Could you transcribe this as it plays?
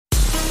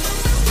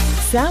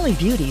Sally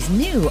Beauty's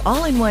new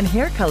all-in-one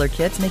hair color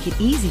kits make it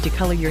easy to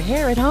color your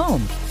hair at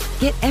home.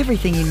 Get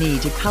everything you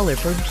need to color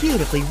for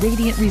beautifully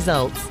radiant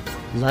results.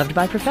 Loved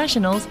by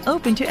professionals,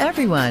 open to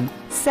everyone.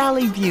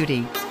 Sally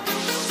Beauty.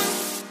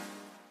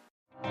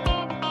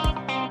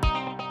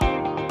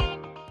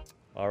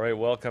 All right,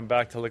 welcome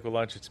back to Liquid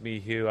Lunch. It's me,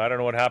 Hugh. I don't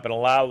know what happened to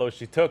Lalo.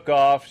 She took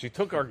off. She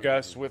took our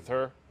guests with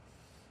her.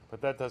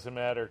 But that doesn't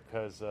matter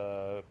because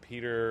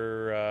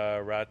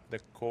Peter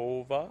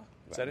Ratnikova,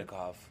 is that it?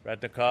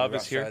 Ratnikov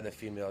is here. The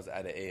females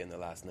add an A in the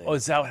last name. Oh,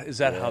 is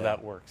that how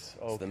that works?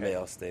 Okay. So the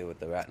males stay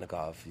with the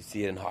Ratnikov. You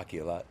see it in hockey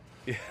a lot.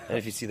 Yeah. And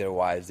if you see their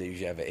wives, they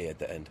usually have an A at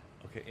the end.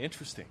 Okay,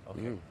 interesting.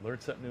 Okay,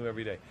 learn something new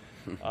every day.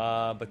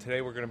 But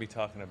today we're going to be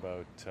talking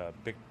about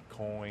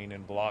Bitcoin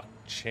and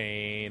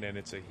blockchain, and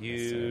it's a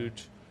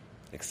huge...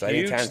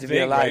 Exciting time to be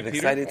alive. Right,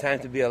 exciting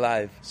time to be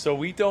alive. So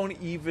we don't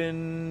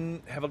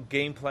even have a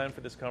game plan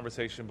for this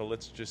conversation, but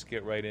let's just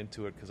get right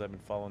into it because I've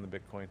been following the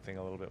Bitcoin thing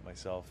a little bit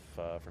myself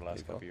for the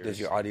last couple of years. Is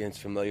your audience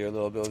familiar a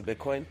little bit with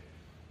Bitcoin?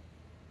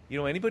 You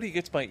know, anybody who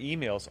gets my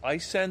emails, I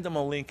send them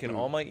a link in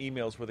all my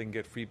emails where they can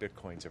get free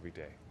Bitcoins every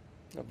day.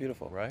 Oh,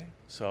 beautiful. Right?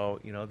 So,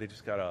 you know, they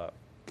just got to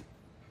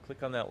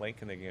click on that link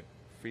and they get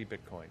free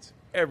Bitcoins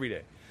every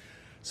day.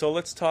 So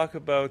let's talk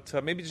about,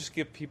 maybe just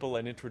give people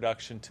an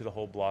introduction to the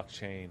whole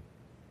blockchain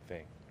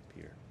thing,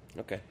 Peter.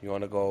 Okay. You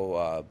want to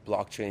go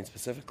blockchain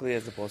specifically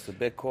as opposed to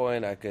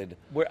Bitcoin?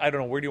 I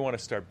don't know. Where do you want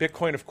to start?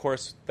 Bitcoin, of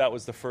course, that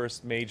was the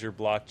first major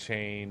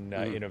blockchain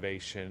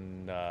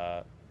innovation.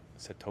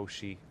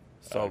 Satoshi.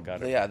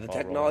 The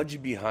technology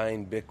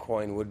behind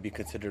Bitcoin would be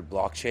considered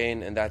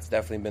blockchain, and that's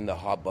definitely been the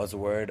hot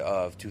buzzword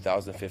of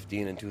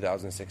 2015 and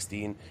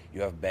 2016.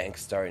 You have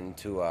banks starting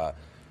to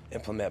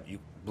implement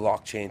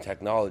blockchain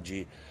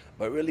technology.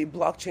 But really,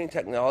 blockchain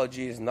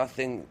technology is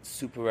nothing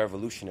super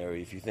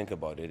revolutionary if you think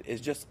about it. It's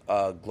just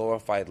a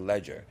glorified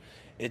ledger.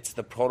 It's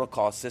the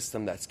protocol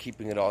system that's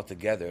keeping it all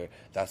together.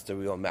 That's the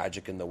real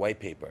magic in the white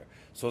paper.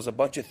 So it's a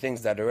bunch of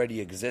things that already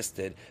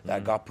existed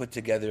that got put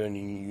together in a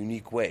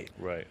unique way.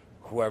 Right.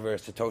 Whoever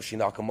Satoshi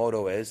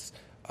Nakamoto is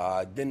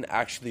didn't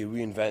actually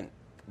reinvent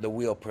the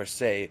wheel per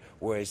se,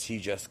 whereas he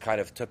just kind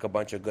of took a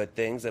bunch of good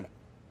things and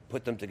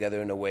put them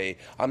together in a way.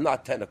 I'm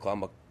not technical.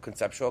 I'm a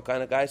conceptual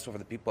kind of guy. So for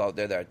the people out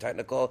there that are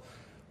technical,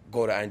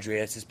 go to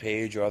Andreas's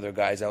page or other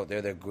guys out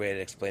there. They're great at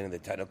explaining the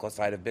technical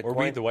side of Bitcoin. Or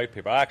read the white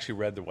paper. I actually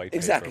read the white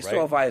exactly, paper. Exactly.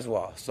 So have I as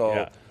well.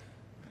 So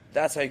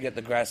that's how you get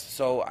the grasp.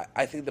 So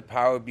I think the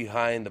power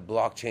behind the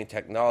blockchain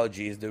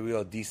technology is the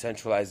real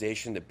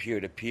decentralization, the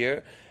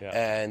peer-to-peer,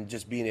 and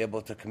just being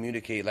able to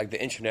communicate. Like the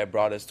internet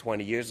brought us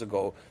 20 years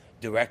ago,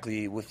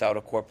 directly without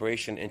a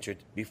corporation.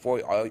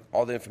 Before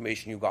all the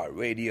information you got,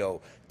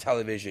 radio,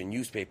 television,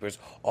 newspapers,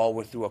 all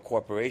were through a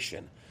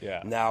corporation.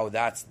 Yeah.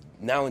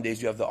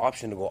 Nowadays you have the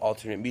option to go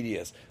alternate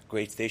medias.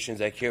 Great stations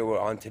like here we're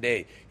on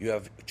today. You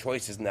have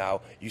choices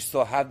now. You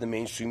still have the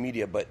mainstream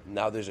media, but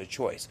now there's a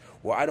choice.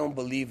 Well, I don't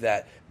believe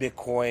that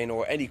Bitcoin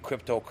or any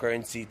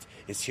cryptocurrency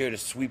is here to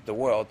sweep the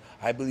world.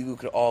 I believe we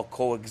could all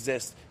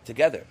coexist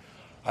together.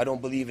 I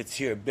don't believe it's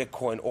here,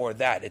 Bitcoin or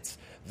that. It's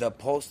the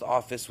post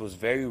office was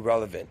very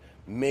relevant,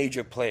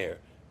 major player.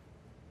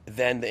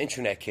 Then the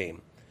internet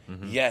came.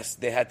 Yes,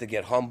 they had to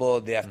get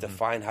humble. They have to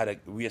find how to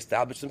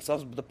reestablish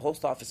themselves, but the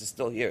post office is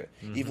still here,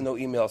 even though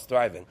email is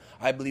thriving.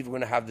 I believe we're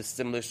going to have this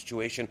similar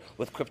situation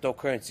with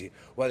cryptocurrency,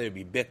 whether it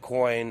be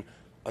Bitcoin,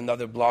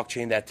 another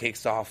blockchain that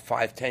takes off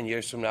 5-10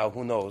 years from now,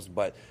 who knows,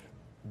 but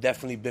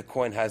definitely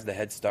Bitcoin has the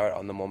head start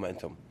on the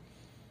momentum.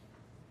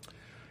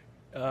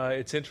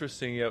 It's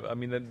interesting. I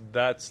mean,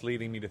 that's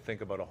leading me to think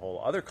about a whole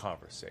other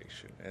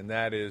conversation, and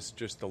that is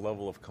just the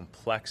level of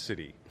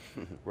complexity,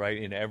 right,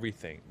 in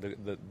everything.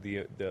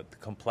 The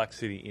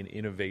complexity in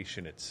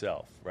innovation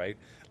itself, right?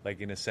 Like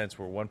in a sense,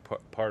 we're one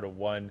part of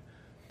one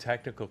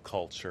technical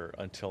culture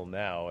until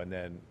now,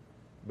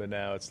 but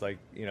now it's like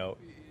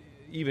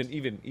even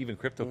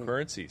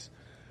cryptocurrencies.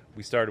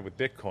 We started with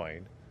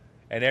Bitcoin,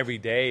 and every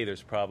day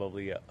there's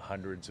probably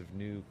hundreds of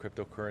new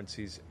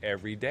cryptocurrencies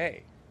every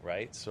day.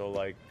 Right? So,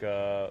 I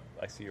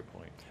see your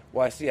point.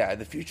 Well, I see,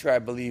 the future, I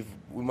believe,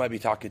 we might be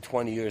talking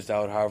 20 years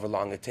out, however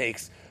long it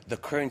takes. The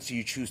currency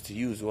you choose to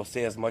use will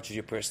say as much as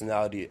your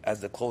personality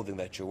as the clothing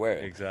that you're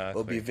wearing. Exactly.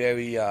 It'll be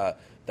very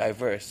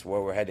diverse where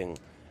we're heading.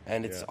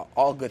 And it's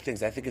all good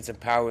things. I think it's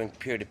empowering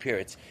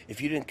peer-to-peer. If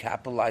you didn't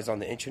capitalize on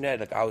the internet,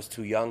 like I was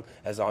too young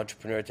as an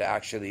entrepreneur to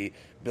actually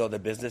build a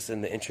business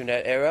in the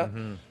internet era.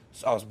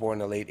 So I was born in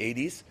the late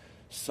 80s.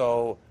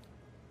 So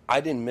I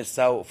didn't miss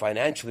out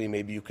financially,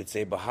 maybe you could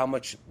say, but how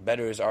much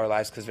better is our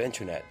lives because of the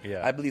internet?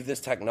 Yeah. I believe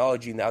this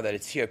technology, now that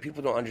it's here,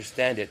 people don't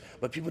understand it,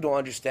 but people don't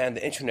understand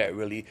the internet,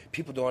 really.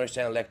 People don't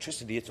understand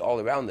electricity. It's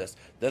all around us.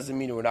 Doesn't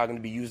mean we're not going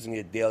to be using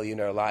it daily in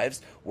our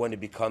lives when it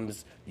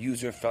becomes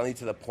user-friendly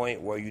to the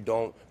point where you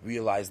don't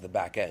realize the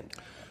back end.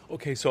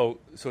 Okay, so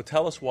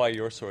tell us why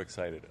you're so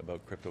excited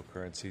about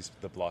cryptocurrencies,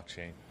 the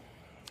blockchain.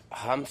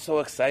 I'm so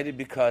excited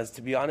because,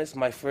 to be honest,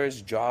 my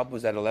first job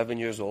was at 11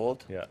 years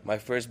old. Yeah. My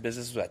first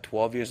business was at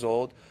 12 years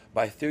old.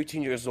 By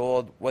 13 years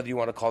old, whether you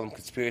want to call them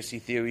conspiracy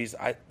theories,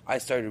 I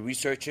started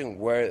researching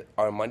where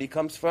our money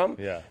comes from.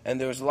 Yeah.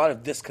 And there was a lot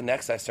of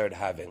disconnects I started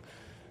having.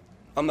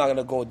 I'm not going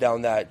to go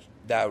down that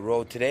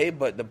road today,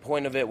 but the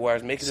point of it where I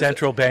was making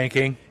Central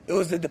banking. it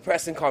was a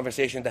depressing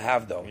conversation to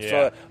have, though. Yeah.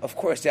 So, of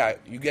course,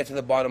 you get to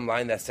the bottom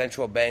line that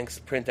central banks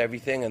print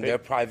everything and they're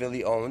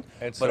privately owned.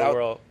 And so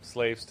we're all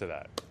slaves to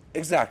that.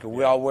 Exactly.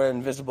 We all wear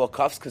invisible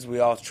cuffs because we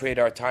all trade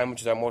our time,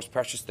 which is our most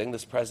precious thing,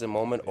 this present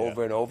moment,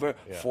 over and over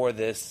for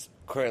this.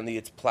 Currently,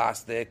 it's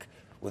plastic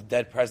with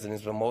dead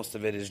presidents, but most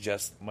of it is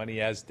just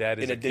money as dead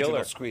is in a digital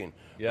killer. screen,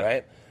 Yeah.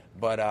 right?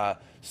 But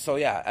at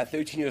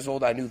 13 years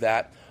old, I knew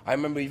that. I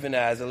remember even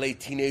as a late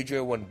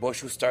teenager when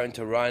Bush was starting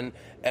to run,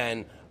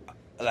 and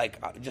I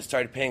just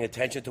started paying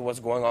attention to what's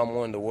going on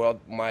more in the world.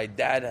 My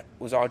dad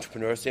was an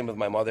entrepreneur, same with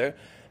my mother,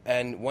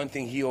 and one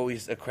thing he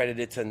always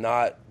accredited to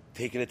not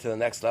taking it to the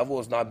next level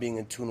was not being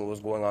in tune with what's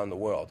going on in the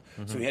world.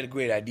 So he had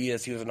great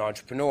ideas. He was an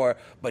entrepreneur,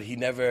 but he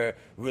never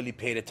really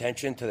paid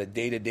attention to the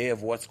day-to-day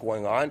of what's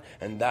going on,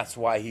 and that's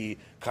why he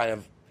kind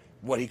of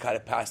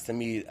passed to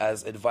me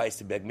as advice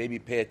to be like, maybe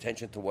pay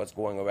attention to what's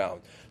going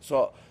around.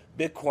 So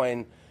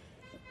Bitcoin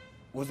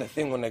was the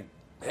thing when it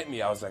hit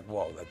me. I was like,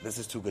 whoa, this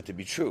is too good to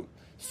be true.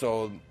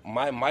 So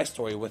my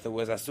story with it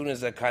was as soon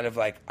as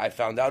I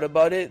found out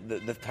about it,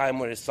 the time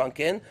when it sunk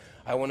in,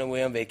 I went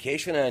away on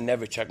vacation, and I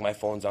never check my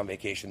phones on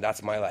vacation.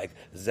 That's my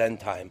Zen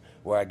time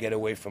where I get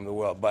away from the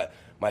world. But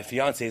my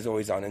fiance is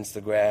always on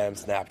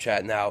Instagram,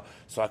 Snapchat now.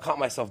 So I caught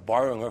myself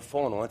borrowing her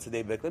phone once a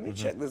day. Like, let me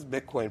check this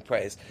Bitcoin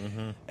price.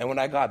 And when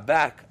I got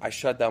back, I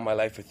shut down my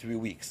life for 3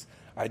 weeks.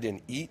 I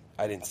didn't eat.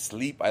 I didn't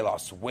sleep. I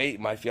lost weight.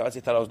 My fiance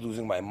thought I was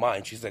losing my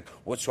mind. She's like,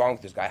 what's wrong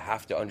with this guy? I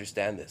have to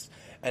understand this.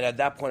 And at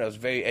that point, I was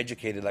very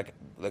educated, like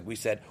we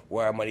said,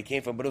 where our money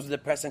came from. But it was a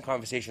depressing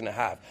conversation to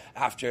have.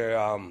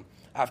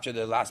 After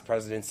the last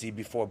presidency,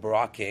 before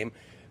Barack came,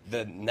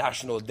 the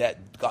national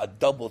debt got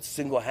doubled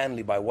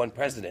single-handedly by one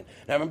president.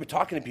 And I remember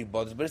talking to people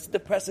about this, but it's a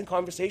depressing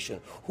conversation.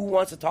 Who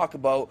wants to talk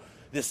about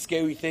this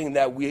scary thing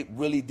that we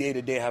really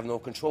day-to-day have no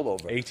control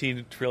over?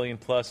 18 trillion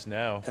plus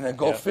now. And then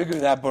go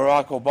figure that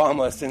Barack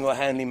Obama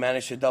single-handedly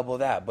managed to double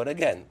that. But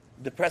again,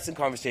 depressing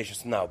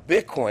conversations. Now,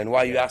 Bitcoin,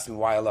 why you ask me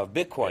why I love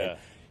Bitcoin,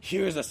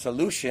 here's a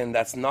solution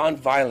that's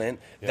non-violent,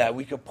 that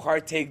we could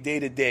partake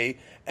day-to-day,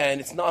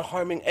 and it's not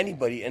harming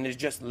anybody, and it's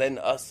just letting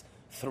us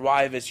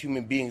thrive as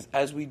human beings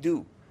as we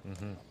do.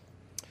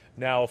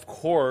 Now, of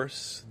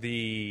course,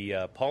 the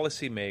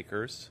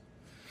policymakers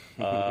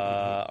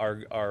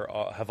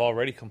have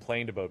already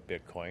complained about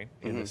Bitcoin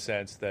in the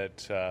sense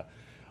that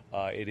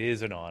it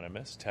is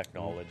anonymous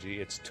technology.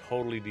 It's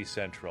totally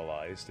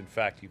decentralized. In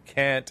fact, you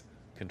can't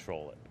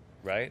control it,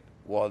 right?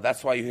 Well,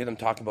 that's why you hear them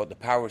talking about the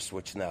power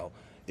switch now.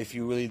 If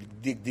you really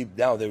dig deep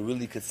down, they're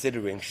really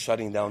considering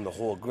shutting down the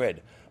whole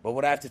grid. But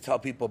what I have to tell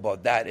people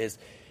about that is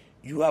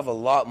you have a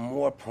lot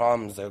more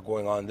problems that are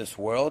going on in this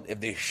world if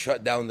they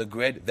shut down the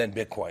grid than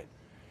Bitcoin.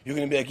 You're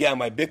going to be like, yeah,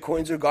 my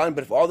Bitcoins are gone,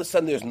 but if all of a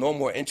sudden there's no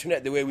more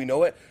internet the way we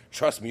know it,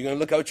 trust me, you're going to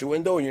look out your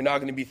window and you're not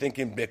going to be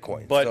thinking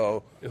Bitcoin. But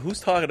who's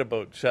talking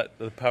about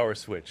the power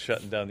switch,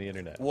 shutting down the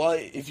internet? Well,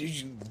 if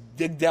you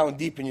dig down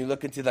deep and you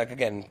look into,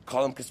 again,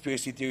 call them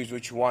conspiracy theories,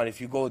 what you want.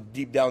 If you go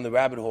deep down the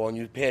rabbit hole and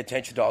you pay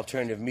attention to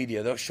alternative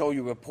media, they'll show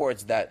you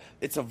reports that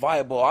it's a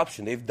viable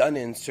option. They've done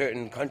it in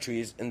certain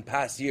countries in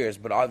past years,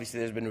 but obviously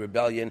there's been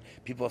rebellion.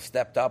 People have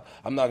stepped up.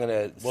 I'm not going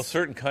to... Well,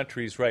 certain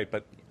countries, right,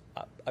 but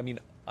I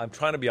mean... I'm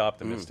trying to be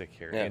optimistic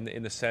here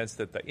in the sense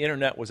that the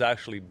internet was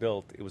actually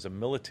built. It was a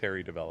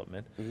military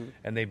development,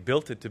 and they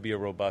built it to be a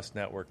robust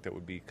network that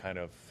would be kind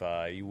of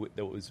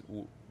that was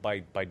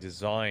by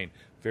design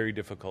very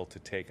difficult to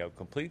take out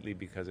completely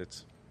because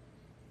it's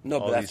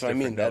but that's what I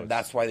mean.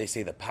 That's why they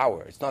say the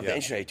power. It's not the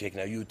internet you're taking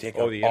out. You take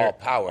out all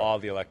power, all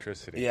the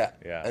electricity. Yeah.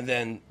 And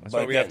then that's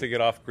why we have to get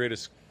off grid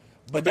as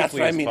But that's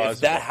what I mean. Possible. If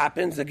that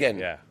happens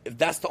again, if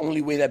that's the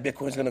only way that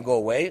Bitcoin is going to go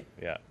away,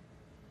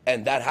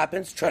 and that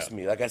happens, trust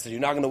me, like I said, you're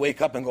not going to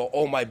wake up and go,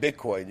 oh, my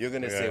Bitcoin. You're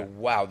going to say,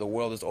 wow, the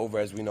world is over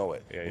as we know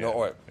it.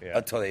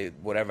 Until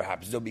whatever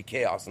happens. There'll be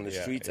chaos in the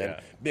streets, and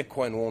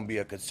Bitcoin won't be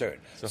a concern.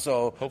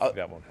 So hopefully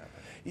that won't happen.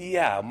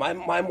 Yeah,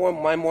 my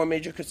more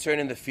major concern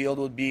in the field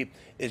would be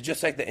is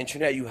just like the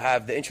internet.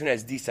 The internet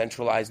is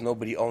decentralized.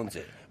 Nobody owns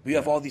it. We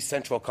have all these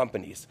central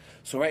companies.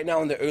 So right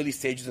now in the early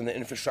stages in the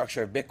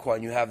infrastructure of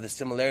Bitcoin, you have the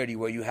similarity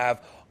where you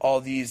have all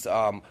these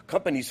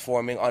companies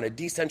forming on a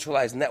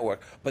decentralized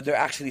network, but they're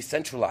actually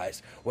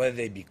centralized, whether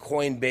they be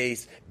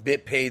Coinbase,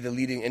 BitPay, the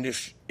leading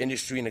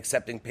industry in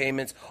accepting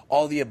payments,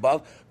 all the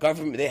above.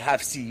 Government, they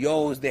have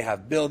CEOs, they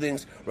have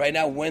buildings. Right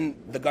now,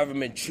 when the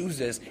government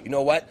chooses, you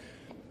know what?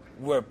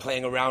 We're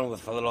playing around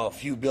with a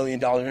few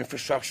billion-dollar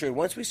infrastructure.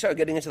 Once we start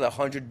getting into the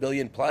 100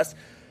 billion plus,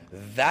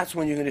 that's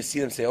when you're going to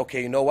see them say,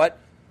 okay, you know what?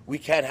 We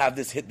can't have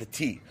this hit the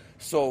T.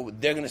 So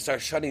they're going to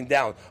start shutting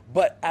down.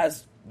 But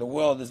as the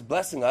world is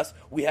blessing us,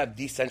 we have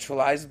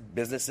decentralized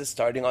businesses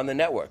starting on the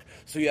network.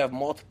 So you have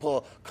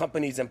multiple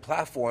companies and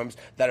platforms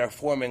that are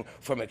forming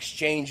from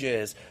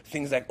exchanges,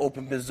 things like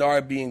Open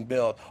Bazaar being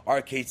built,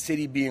 Arcade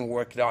City being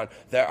worked on.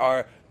 There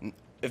are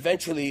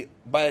eventually,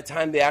 by the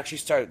time they actually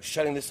start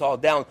shutting this all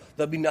down,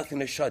 there'll be nothing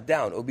to shut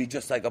down. It'll be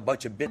just like a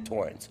bunch of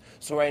BitTorrents.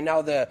 So right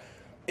now,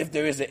 if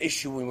there is an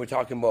issue when we're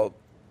talking about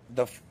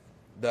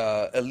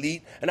the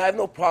elite, and I have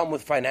no problem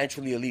with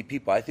financially elite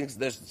people. I think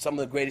there's some of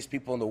the greatest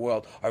people in the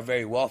world are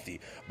very wealthy.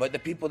 But the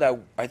people that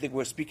I think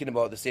we're speaking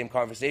about the same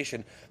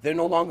conversation, they're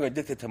no longer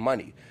addicted to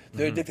money.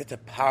 They're addicted to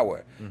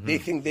power. They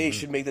think they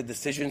should make the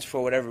decisions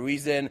for whatever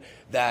reason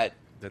that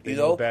you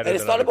know, and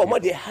it's not about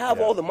money. They have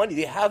all the money.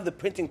 They have the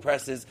printing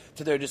presses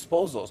to their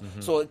disposals.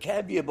 So it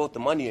can't be about the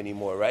money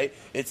anymore, right?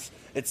 It's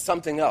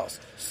something else.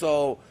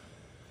 So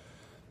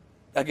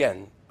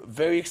again,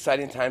 very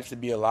exciting times to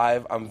be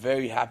alive. I'm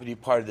very happy to be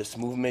part of this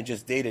movement,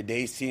 just day to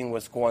day, seeing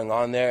what's going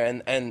on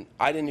there. And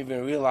I didn't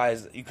even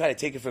realize, you kind of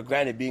take it for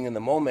granted being in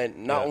the moment,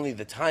 not only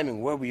the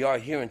timing, where we are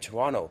here in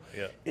Toronto.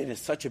 It is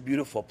such a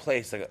beautiful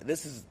place. Like,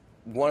 this is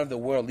one of the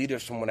world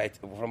leaders from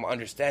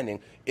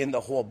understanding in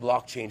the whole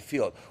blockchain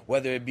field,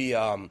 whether it be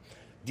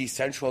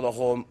Decentral, the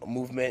whole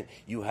movement.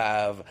 You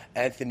have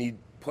Anthony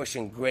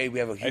pushing great. We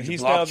have a huge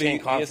blockchain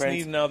conference.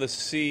 He's now the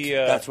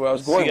That's where I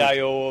was going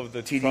CIO of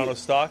the Toronto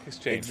Stock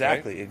Exchange.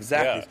 Exactly, right?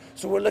 exactly. Yeah.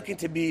 So we're looking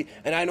to be,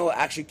 and I know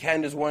actually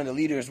Canada's one of the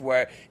leaders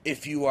where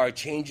if you are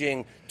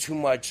changing too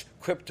much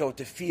crypto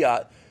to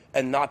fiat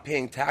and not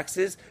paying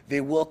taxes,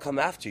 they will come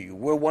after you.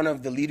 We're one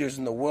of the leaders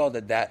in the world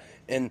at that,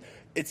 and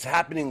it's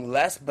happening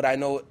less, but I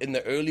know in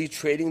the early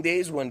trading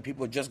days when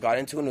people just got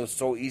into it and it was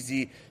so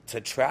easy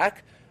to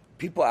track,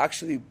 people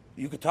actually,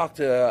 you could talk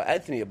to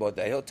Anthony about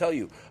that. He'll tell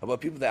you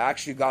about people that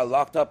actually got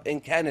locked up in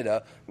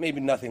Canada,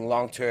 maybe nothing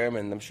long-term,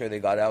 and I'm sure they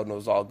got out and it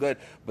was all good,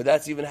 but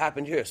that's even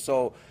happened here.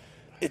 So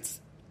it's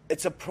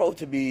a pro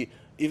to be,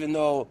 even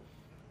though,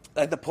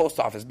 like the post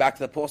office, back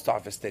to the post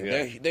office thing,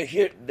 they're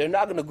here, they're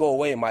not going to go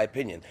away in my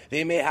opinion.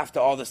 They may have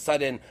to all of a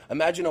sudden,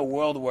 imagine a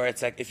world where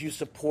it's like, if you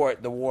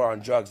support the war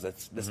on drugs,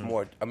 that's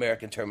more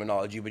American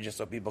terminology, but just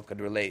so people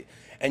could relate,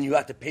 and you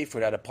have to pay for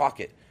it out of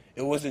pocket.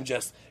 It wasn't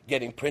just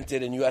getting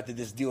printed and you had to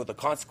just deal with the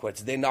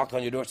consequences. They knocked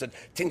on your door and said,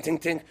 ting, ting,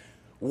 ting,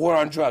 war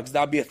on drugs,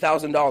 that'll be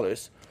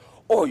 $1,000.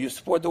 Or you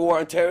support the war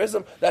on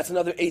terrorism, that's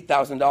another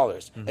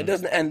 $8,000. It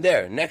doesn't end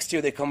there. Next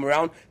year they come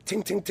around,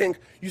 ting, ting, ting,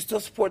 you still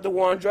support the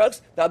war on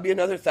drugs, that'll be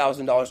another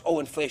 $1,000. Oh,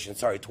 inflation,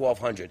 sorry,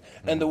 $1,200.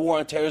 And the war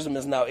on terrorism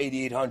is now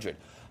 $8,800.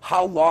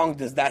 How long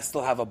does that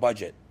still have a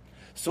budget?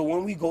 So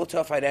when we go to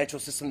a financial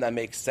system that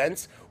makes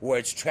sense, where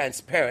it's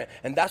transparent,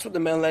 and that's what the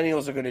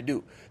millennials are going to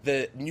do.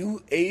 The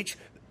new age,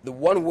 the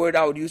one word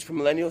I would use for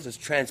millennials is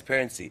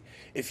transparency.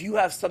 If you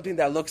have something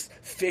that looks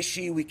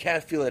fishy, we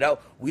can't feel it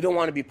out, we don't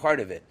want to be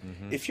part of it.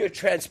 If you're a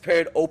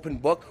transparent, open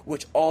book,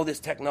 which all this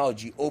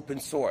technology,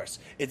 open source,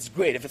 it's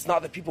great. If it's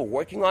not the people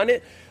working on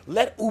it,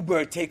 let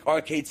Uber take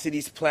Arcade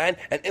City's plan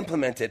and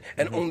implement it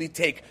and only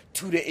take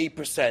 2 to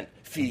 8%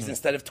 fees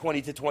instead of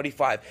 20 to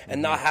 25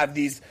 and not have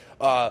these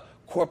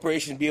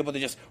corporations be able to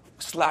just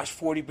slash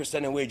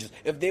 40% in wages.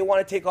 If they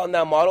want to take on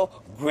that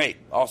model, great.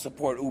 I'll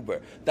support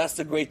Uber. That's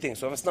the great thing.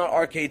 So if it's not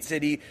Arcade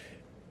City,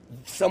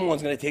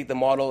 someone's going to take the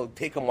model,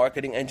 take a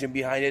marketing engine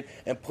behind it,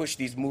 and push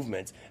these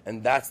movements.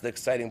 And that's the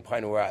exciting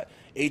point we're at.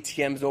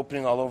 ATMs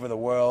opening all over the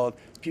world.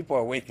 People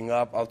are waking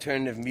up.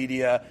 Alternative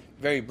media.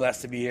 Very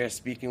blessed to be here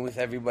speaking with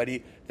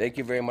everybody. Thank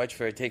you very much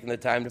for taking the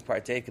time to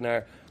partake in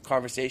our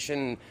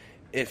conversation.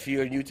 If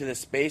you're new to this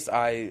space,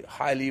 I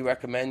highly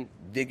recommend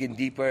digging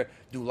deeper,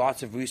 do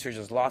lots of research.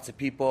 There's lots of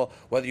people,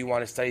 whether you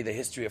want to study the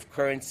history of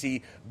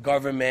currency,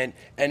 government,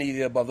 any of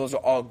the above, those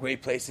are all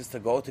great places to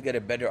go to get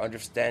a better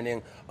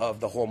understanding of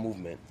the whole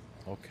movement.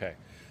 Okay.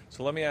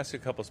 So let me ask you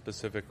a couple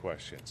specific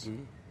questions.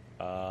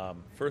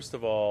 First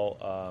of all,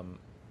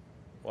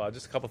 well,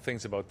 just a couple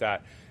things about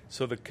that.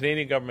 So the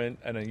Canadian government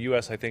and the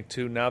U.S., I think,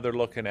 too, now they're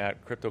looking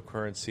at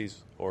cryptocurrencies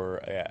or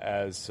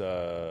as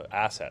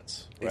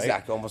assets, right?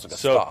 Exactly, almost like a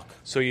stock.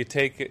 So you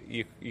take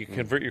it, you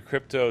convert your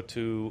crypto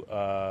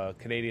to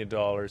Canadian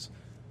dollars.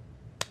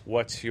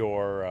 What's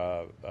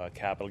your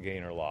capital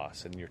gain or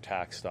loss, and you're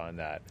taxed on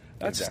that?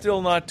 That's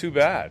still not too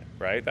bad,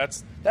 right?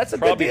 That's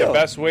probably the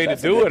best way to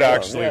do it,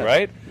 actually,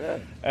 right? Yeah.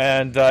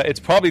 And it's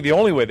probably the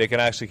only way they can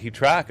actually keep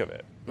track of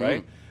it,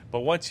 right?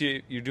 But once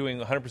you're doing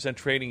 100%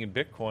 trading in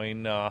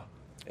Bitcoin,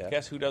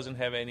 guess who doesn't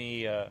have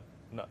any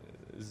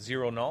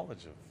zero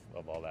knowledge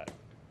of all that,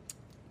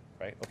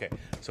 right? Okay,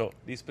 so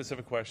these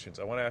specific questions.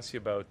 I want to ask you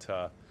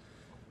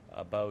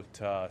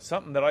about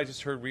something that I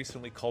just heard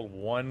recently called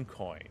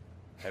OneCoin.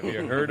 Have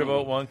you heard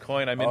about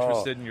OneCoin? I'm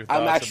interested in your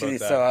thoughts about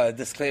that. So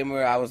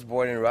disclaimer, I was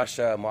born in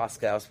Russia,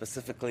 Moscow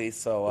specifically.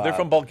 So they're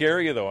from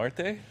Bulgaria, though, aren't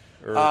they?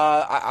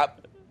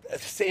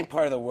 Same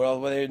part of the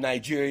world, whether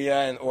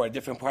Nigeria or a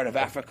different part of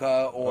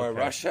Africa or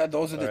Russia,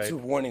 those are the two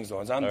warning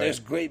zones. There's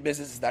great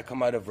businesses that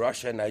come out of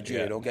Russia and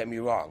Nigeria, don't get me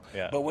wrong.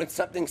 But when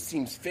something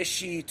seems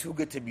fishy, too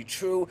good to be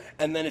true,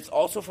 and then it's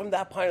also from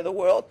that part of the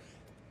world,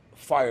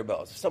 fire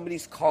bells. If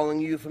somebody's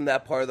calling you from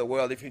that part of the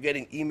world, if you're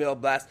getting email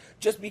blasts,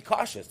 just be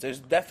cautious. There's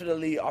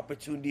definitely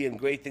opportunity and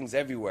great things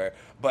everywhere.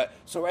 But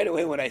so right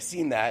away when I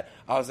seen that,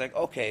 I was like,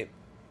 okay,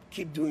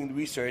 keep doing the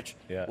research.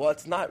 Yeah. Well,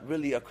 it's not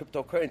really a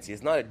cryptocurrency.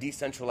 It's not a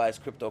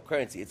decentralized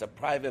cryptocurrency. It's a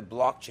private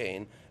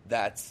blockchain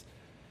that's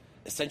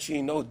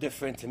essentially no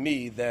different to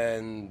me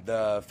than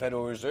the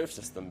Federal Reserve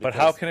System. But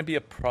how can it be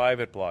a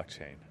private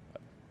blockchain?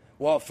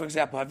 Well, for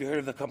example, have you heard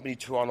of the company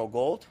Toronto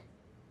Gold?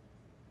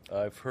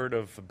 I've heard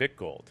of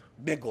BitGold.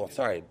 BitGold,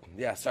 sorry.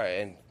 Yeah,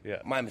 sorry, and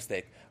my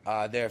mistake.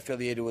 They're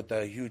affiliated with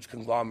a huge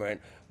conglomerate,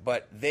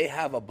 but they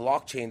have a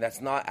blockchain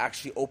that's not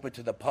actually open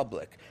to the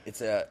public.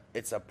 It's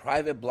a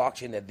private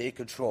blockchain that they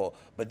control,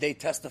 but they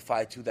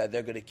testify to that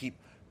they're going to keep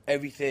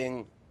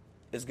everything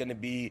is going to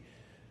be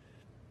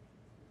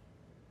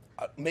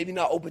maybe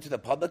not open to the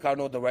public. I don't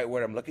know the right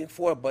word I'm looking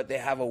for, but they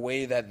have a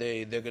way that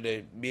they're going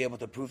to be able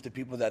to prove to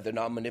people that they're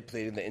not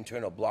manipulating the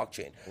internal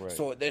blockchain. Right.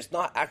 So it's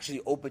not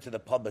actually open to the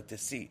public to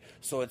see.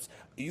 So it's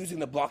using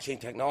the blockchain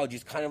technology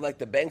is kind of like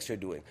the banks are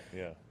doing.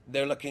 Yeah.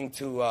 They're looking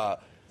to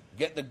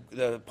get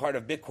the part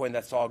of Bitcoin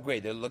that's all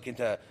great. They're looking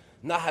to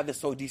not have it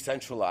so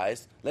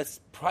decentralized. Let's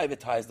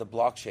privatize the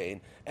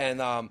blockchain and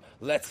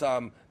let's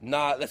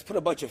put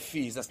a bunch of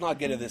fees. Let's not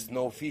get into this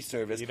no fee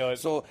service.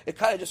 So it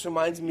kind of just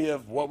reminds me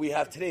of what we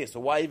have today. So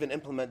why even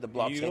implement the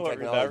blockchain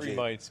technology? That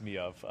reminds me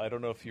of, I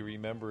don't know if you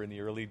remember in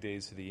the early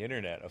days of the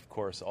internet, of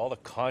course, all the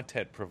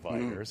content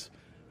providers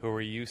who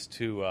were used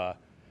to,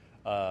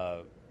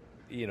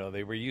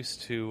 they were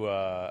used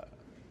to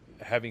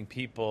having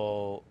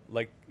people,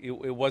 like, it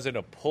wasn't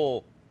a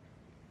pull,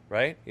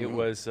 right? It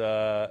was,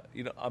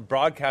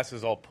 broadcast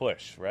is all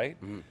push, right?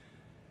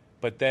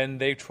 But then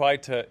they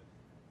tried to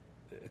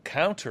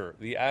counter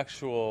the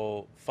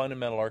actual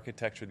fundamental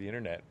architecture of the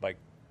internet by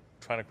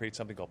trying to create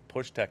something called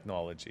push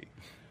technology,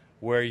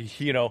 where,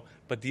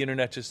 but the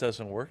internet just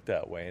doesn't work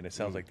that way. And it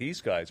sounds like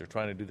these guys are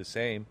trying to do the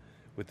same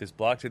with this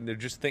blockchain. They're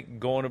just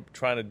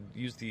trying to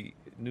use the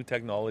new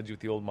technology with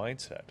the old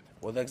mindset.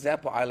 Well, the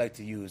example I like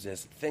to use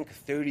is think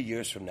 30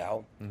 years from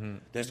now,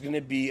 there's going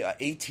to be an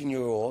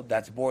 18-year-old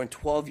that's born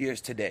 12 years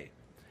today.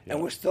 Yeah.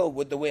 And we're still,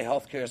 with the way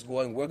healthcare is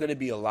going, we're going to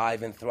be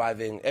alive and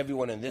thriving,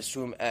 everyone in this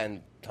room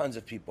and tons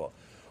of people.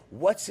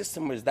 What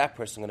system is that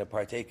person going to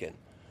partake in?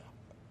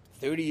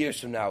 30 years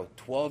from now,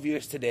 12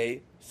 years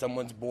today,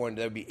 someone's born,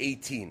 they'll be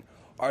 18.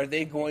 Are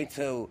they going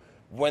to,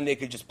 when they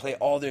could just play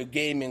all their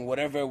gaming,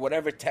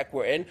 whatever tech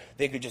we're in,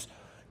 they could just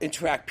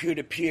interact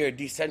peer-to-peer,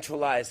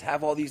 decentralized,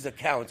 have all these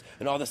accounts,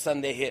 and all of a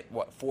sudden they hit,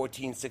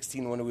 14,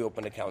 16, when do we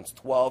open accounts?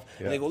 12.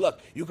 Yeah. And they go, look,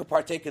 you could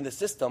partake in the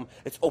system.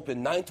 It's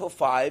open 9 till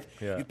 5.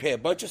 Yeah. You pay a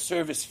bunch of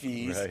service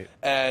fees. Right.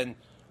 And,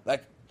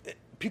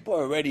 people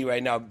are already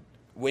right now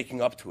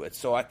waking up to it.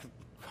 So I can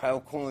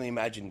only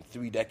imagine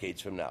 3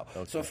 decades from now.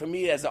 Okay. So for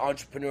me as an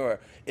entrepreneur,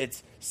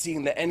 it's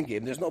seeing the end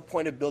game. There's no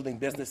point of building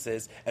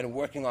businesses and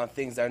working on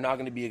things that are not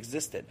going to be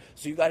existent.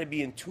 So you got to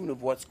be in tune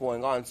of what's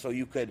going on so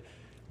you could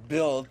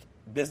build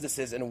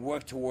businesses and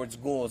work towards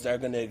goals that are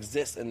going to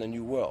exist in the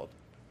new world.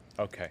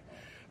 Okay.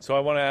 So I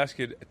want to ask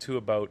you, too,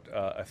 about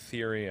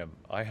Ethereum.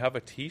 I have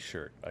a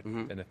T-shirt,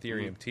 an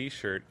Ethereum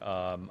T-shirt.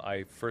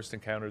 I first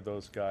encountered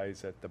those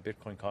guys at the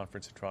Bitcoin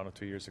conference in Toronto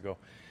 2 years ago.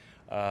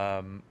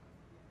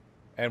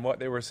 And what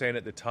they were saying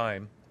at the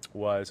time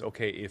was,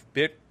 okay, if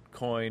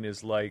Bitcoin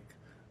is like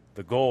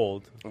the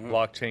gold,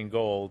 blockchain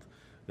gold,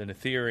 then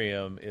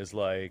Ethereum is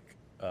like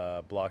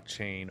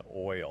blockchain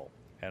oil.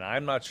 And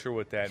I'm not sure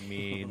what that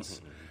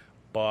means.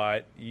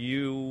 But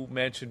you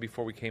mentioned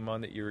before we came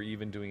on that you're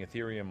even doing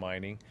Ethereum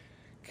mining.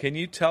 Can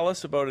you tell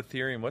us about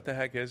Ethereum? What the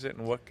heck is it,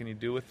 and what can you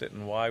do with it,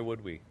 and why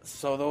would we?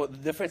 So the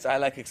difference I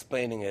like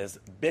explaining is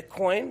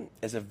Bitcoin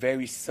is a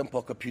very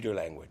simple computer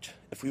language.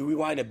 If we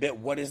rewind a bit,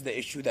 what is the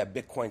issue that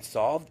Bitcoin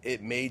solved?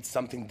 It made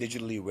something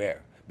digitally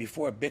rare.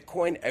 Before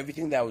Bitcoin,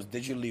 everything that was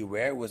digitally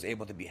rare was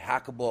able to be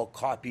hackable,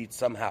 copied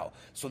somehow.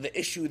 So the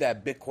issue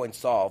that Bitcoin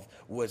solved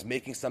was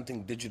making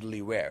something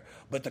digitally rare.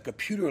 But the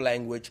computer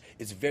language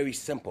is very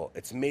simple.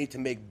 It's made to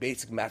make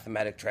basic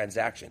mathematic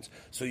transactions.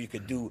 So you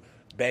could do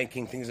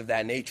banking, things of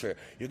that nature.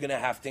 You're going to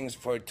have things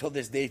till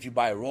this day, if you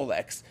buy a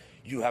Rolex,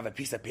 you have a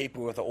piece of paper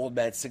with an old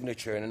man's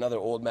signature and another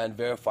old man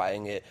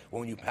verifying it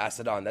when you pass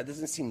it on. That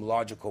doesn't seem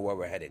logical where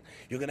we're heading.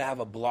 You're going to have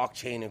a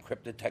blockchain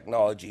encrypted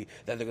technology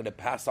that they're going to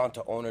pass on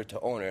to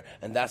owner,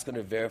 and that's going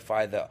to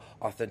verify the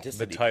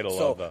authenticity. The title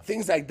so of the...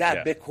 things like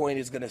that, Bitcoin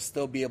is going to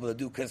still be able to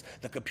do because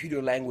the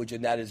computer language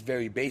in that is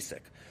very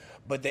basic.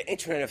 But the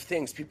Internet of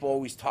Things, people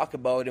always talk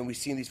about, and we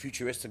see in these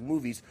futuristic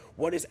movies,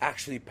 what is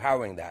actually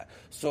powering that?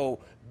 So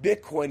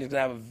Bitcoin is going to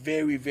have a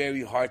very,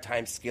 very hard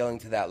time scaling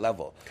to that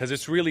level. Because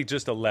it's really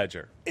just a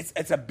ledger.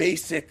 It's a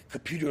basic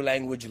computer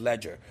language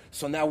ledger.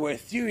 So now where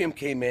Ethereum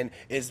came in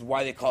is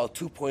why they call it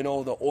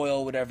 2.0, the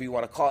oil, whatever you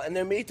want to call it. And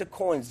they're made to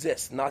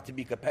coexist, not to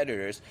be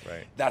competitors.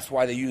 Right. That's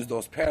why they use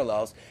those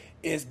parallels,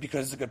 is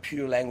because the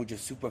computer language is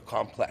super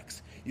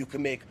complex. You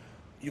can make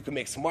you can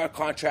make smart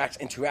contracts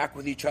interact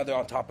with each other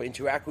on top of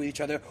interact with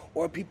each other,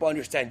 or people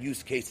understand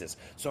use cases.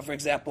 So, for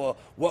example,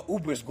 what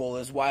Uber's goal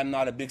is, why I'm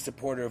not a big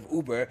supporter of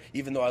Uber,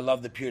 even though I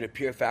love the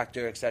peer-to-peer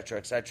factor, et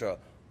cetera,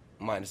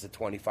 minus the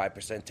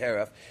 25%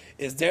 tariff,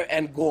 is their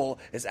end goal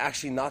is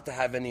actually not to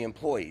have any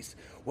employees.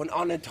 When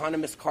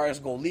autonomous cars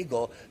go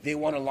legal, they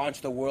want to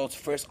launch the world's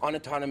first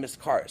autonomous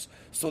cars.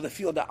 So the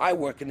field that I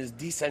work in is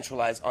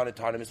decentralized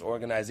autonomous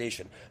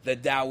organization. The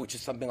DAO, which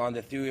is something on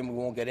Ethereum we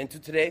won't get into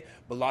today,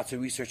 but lots of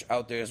research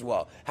out there as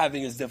well.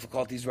 Having its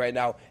difficulties right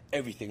now,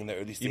 everything in the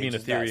early stages. You mean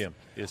Ethereum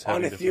is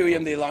having on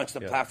Ethereum, they launched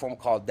a platform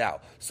called DAO.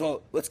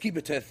 So let's keep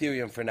it to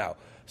Ethereum for now.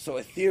 So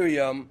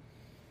Ethereum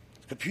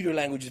computer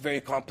language is very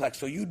complex,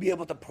 so you'd be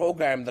able to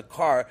program the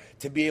car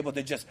to be able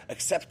to just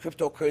accept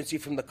cryptocurrency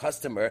from the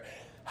customer,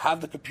 have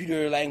the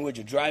computer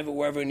language, drive it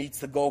wherever it needs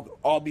to go,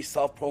 all be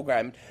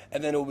self-programmed,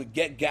 and then it would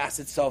get gas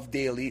itself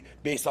daily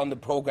based on the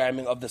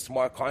programming of the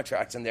smart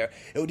contracts in there.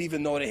 It would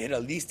even know to hit a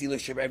lease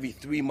dealership every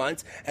 3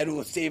 months, and it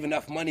would save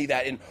enough money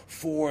that in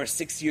 4 or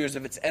 6 years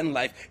of its end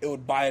life, it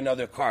would buy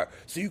another car.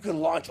 So you can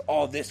launch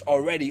all this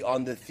already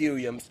on the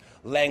Ethereum's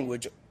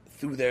language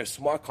through their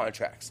smart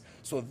contracts.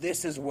 So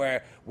this is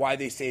why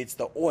they say it's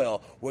the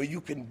oil, where you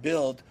can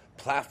build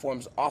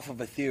platforms off of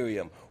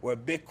Ethereum, where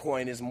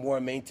Bitcoin is more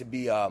meant to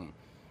be a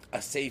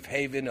safe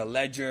haven, a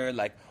ledger,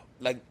 like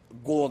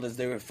gold as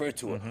they refer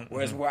to it.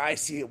 Whereas where I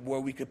see it, where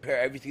we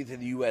compare everything to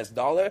the US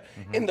dollar,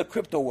 in the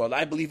crypto world,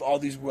 I believe all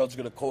these worlds are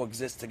going to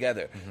coexist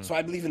together. So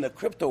I believe in the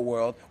crypto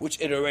world, which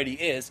it already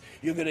is,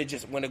 you're going to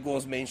just, when it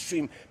goes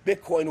mainstream,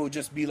 Bitcoin will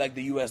just be like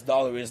the US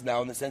dollar is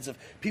now, in the sense of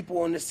people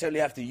won't necessarily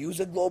have to use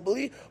it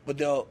globally, but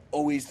they'll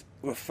always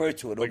refer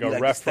to it. Like a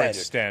reference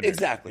standard.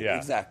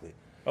 Exactly.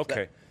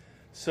 Okay.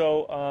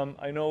 So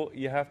I know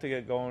you have to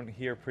get going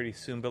here pretty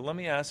soon, but let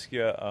me ask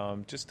you,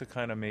 just to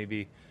kind of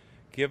maybe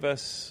give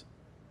us,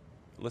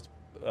 let's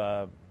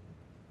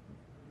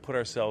put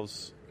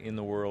ourselves in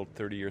the world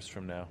 30 years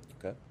from now.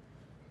 Okay.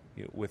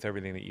 With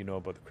everything that you know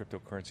about the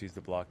cryptocurrencies,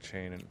 the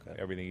blockchain, and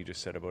everything you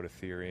just said about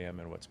Ethereum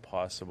and what's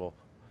possible,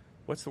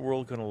 what's the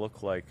world going to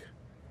look like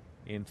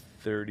in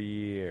 30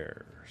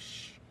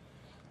 years?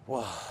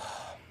 Well,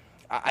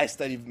 I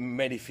study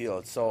many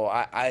fields, so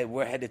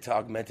we're headed to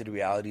augmented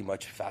reality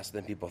much faster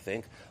than people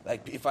think.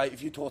 Like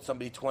if you told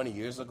somebody 20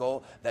 years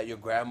ago that your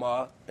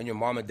grandma and your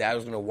mom and dad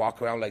was going to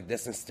walk around like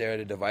this and stare at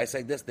a device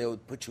like this, they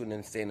would put you in an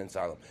insane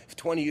asylum. If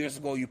 20 years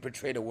ago you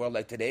portrayed a world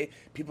like today,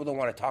 people don't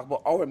want to talk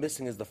about. All we're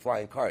missing is the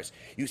flying cars.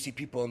 You see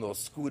people in those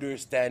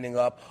scooters standing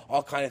up,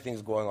 all kind of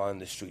things going on in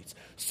the streets.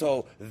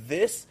 So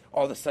this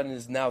all of a sudden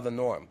is now the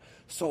norm.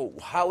 So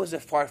how is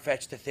it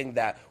far-fetched to think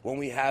that when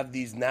we have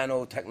these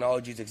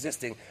nanotechnologies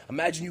existing,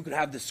 imagine you could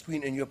have the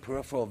screen in your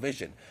peripheral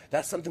vision.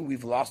 That's something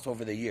we've lost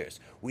over the years.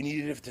 We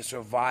needed it to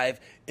survive.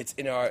 It's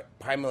in our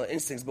primal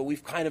instincts, but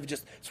we've kind of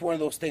just, it's one of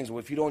those things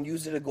where if you don't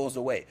use it, it goes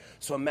away.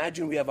 So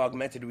imagine we have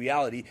augmented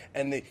reality,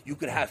 and you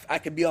could have, I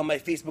could be on my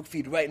Facebook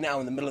feed right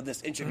now in the middle of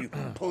this interview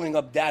pulling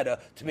up data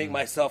to make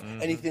myself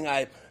anything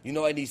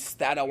any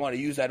stat I want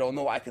to use, I don't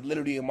know, I could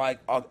literally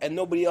and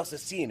nobody else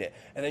is seeing it.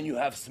 And then you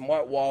have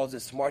smart walls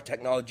and smart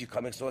technology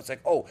coming, so it's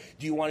like, oh,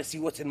 do you want to see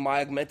what's in my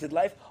augmented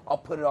life? I'll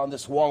put it on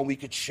this wall and we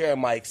could share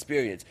my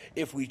experience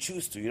if we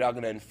choose to. You're not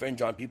going to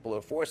infringe on people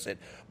or force it,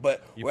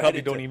 but you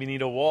probably don't even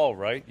need a wall,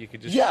 right? You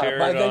could just share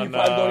by it then on, you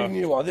probably don't even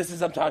need a wall.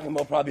 I'm talking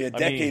about probably a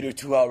decade or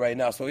two out right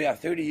now. So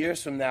 30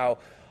 years from now,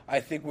 I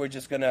think we're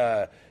just going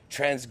to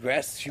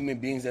transgress human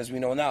beings as we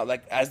know now.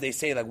 Like, as they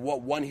say, like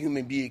what one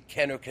human being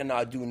can or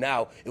cannot do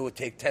now, it would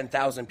take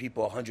 10,000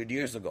 people 100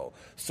 years ago.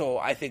 So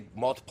I think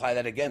multiply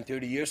that again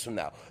 30 years from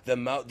now.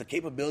 The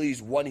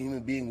capabilities one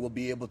human being will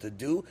be able to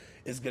do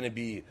is going to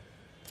be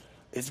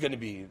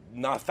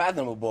not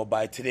fathomable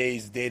by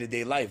today's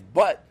day-to-day life.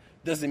 But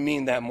doesn't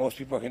mean that most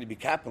people are going to be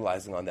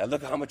capitalizing on that.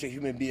 Look at how much a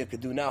human being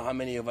could do now. How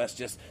many of us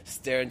just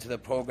stare into the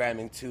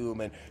programming tube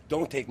and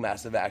don't take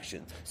massive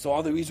action? So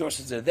all the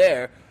resources are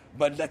there,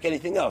 but like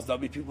anything else, there'll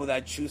be people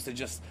that choose to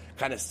just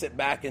kind of sit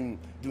back and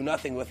do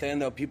nothing with it, and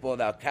there'll be people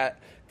that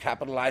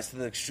capitalize to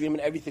the extreme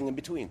and everything in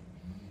between.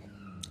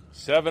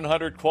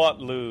 700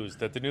 Quatloos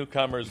that the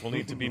newcomers will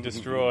need to be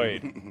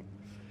destroyed.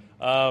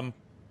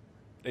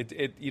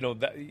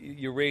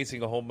 You're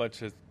raising a whole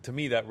bunch of, to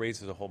me, that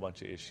raises a whole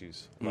bunch of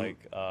issues,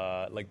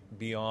 like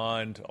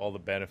beyond all the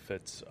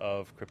benefits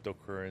of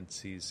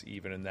cryptocurrencies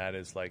even, and that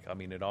is like, I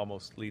mean, it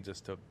almost leads us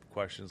to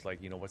questions like,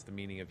 what's the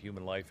meaning of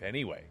human life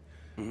anyway,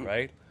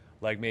 right?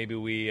 Like maybe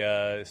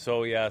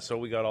so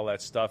we got all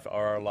that stuff.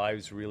 Are our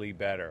lives really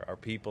better? Are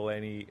people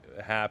any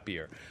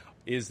happier?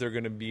 Is there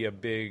going to be a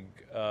big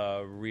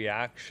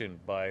reaction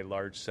by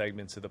large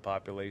segments of the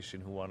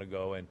population who want to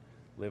go and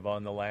live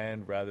on the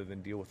land rather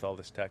than deal with all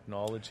this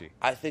technology?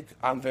 I think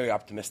I'm very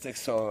optimistic,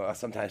 so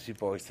sometimes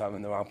people always tell me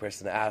I'm the wrong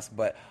person to ask,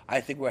 but I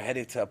think we're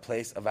headed to a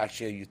place of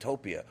actually a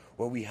utopia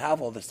where we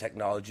have all this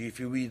technology. If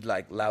you read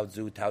like Lao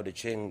Tzu, Tao Te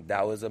Ching,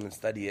 Taoism, and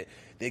study it,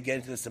 they get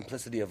into the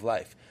simplicity of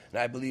life. And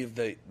I believe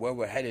that where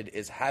we're headed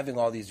is having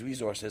all these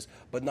resources,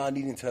 but not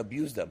needing to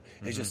abuse them.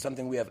 It's just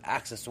something we have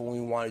access to. When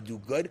we want to do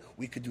good,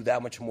 we could do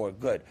that much more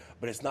good.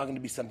 But it's not going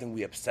to be something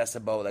we obsess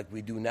about like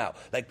we do now.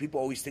 Like, people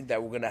always think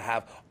that we're going to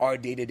have our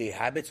day-to-day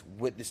habits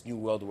with this new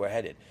world we're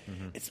headed.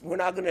 We're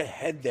not going to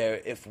head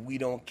there if we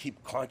don't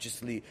keep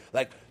consciously,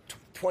 like,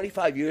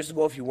 25 years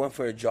ago, if you went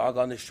for a jog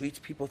on the streets,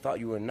 people thought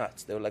you were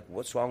nuts. They were like,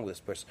 what's wrong with this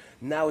person?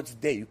 Now it's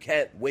day. You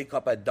can't wake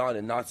up at dawn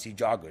and not see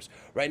joggers.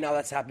 Right now,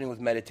 that's happening with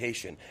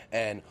meditation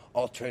and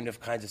alternative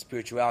kinds of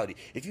spirituality.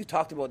 If you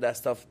talked about that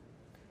stuff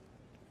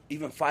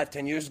even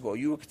 5-10 years ago,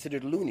 you were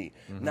considered loony.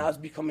 Now it's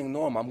becoming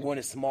norm. I'm going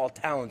to small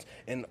towns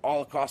and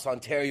all across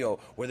Ontario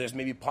where there's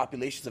maybe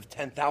populations of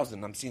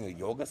 10,000. I'm seeing a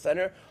yoga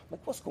center. I'm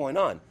like, what's going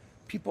on?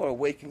 People are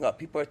waking up.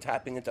 People are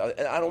tapping into other.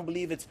 And I don't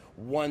believe it's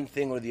one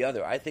thing or the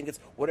other. I think it's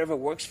whatever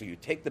works for you.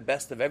 Take the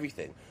best of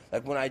everything.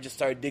 Like, when I just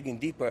started digging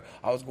deeper,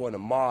 I was going to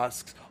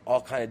mosques,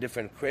 all kind of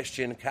different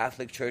Christian,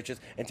 Catholic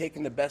churches, and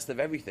taking the best of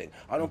everything.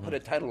 I don't put a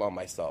title on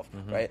myself,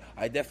 right?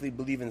 I definitely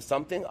believe in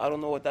something. I don't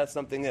know what that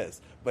something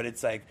is. But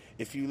it's like,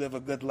 if you live a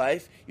good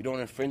life, you don't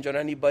infringe on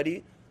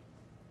anybody,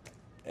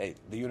 hey,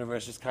 the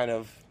universe just kind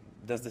of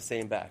does the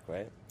same back,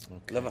 right?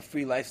 Okay. Live a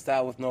free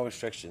lifestyle with no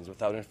restrictions,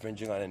 without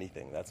infringing on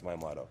anything. That's my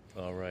motto.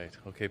 All right.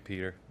 Okay,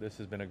 Peter. This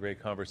has been a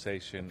great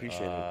conversation.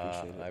 Appreciate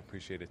it. I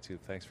appreciate it, too.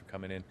 Thanks for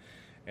coming in.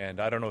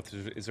 And I don't know if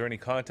is there any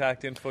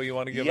contact info you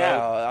want to give out?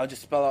 Yeah, I'll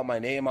just spell out my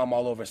name. I'm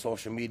all over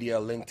social media,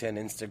 LinkedIn,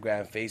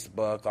 Instagram,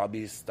 Facebook. I'll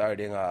be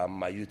starting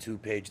my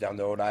YouTube page down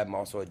the road. I'm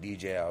also a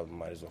DJ. I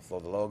might as well throw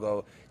the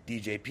logo.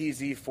 DJ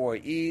PZ, 4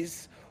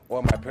 E's.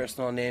 Or my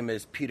personal name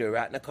is Peter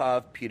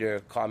Ratnikov,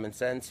 Peter Common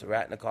Sense,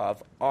 Ratnikov,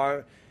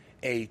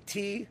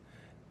 R-A-T-N-I-K-O-V.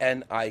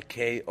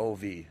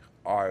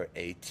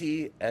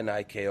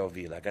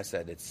 R-A-T-N-I-K-O-V. Like I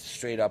said, it's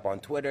straight up on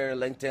Twitter,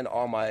 LinkedIn.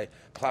 All my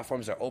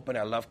platforms are open.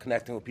 I love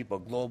connecting with people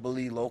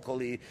globally,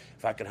 locally.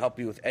 If I can help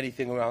you with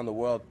anything around the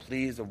world,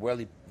 please. I'm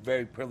really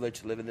very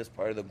privileged to live in this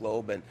part of the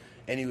globe. And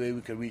any way we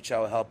can reach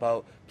out, help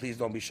out, please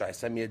don't be shy.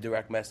 Send me a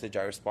direct message.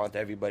 I respond to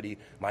everybody.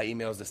 My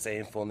email is the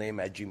same, full name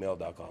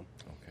 @gmail.com.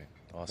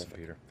 Awesome, perfect.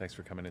 Peter. Thanks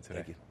for coming in today.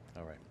 Thank you.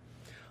 All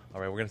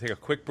right, we're going to take a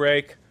quick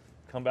break.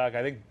 Come back.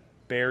 I think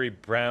Barry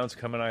Brown's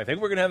coming on. I think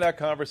we're going to have that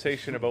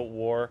conversation about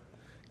war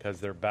because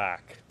they're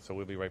back. So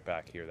we'll be right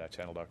back here,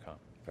 thatchannel.com.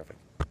 Perfect.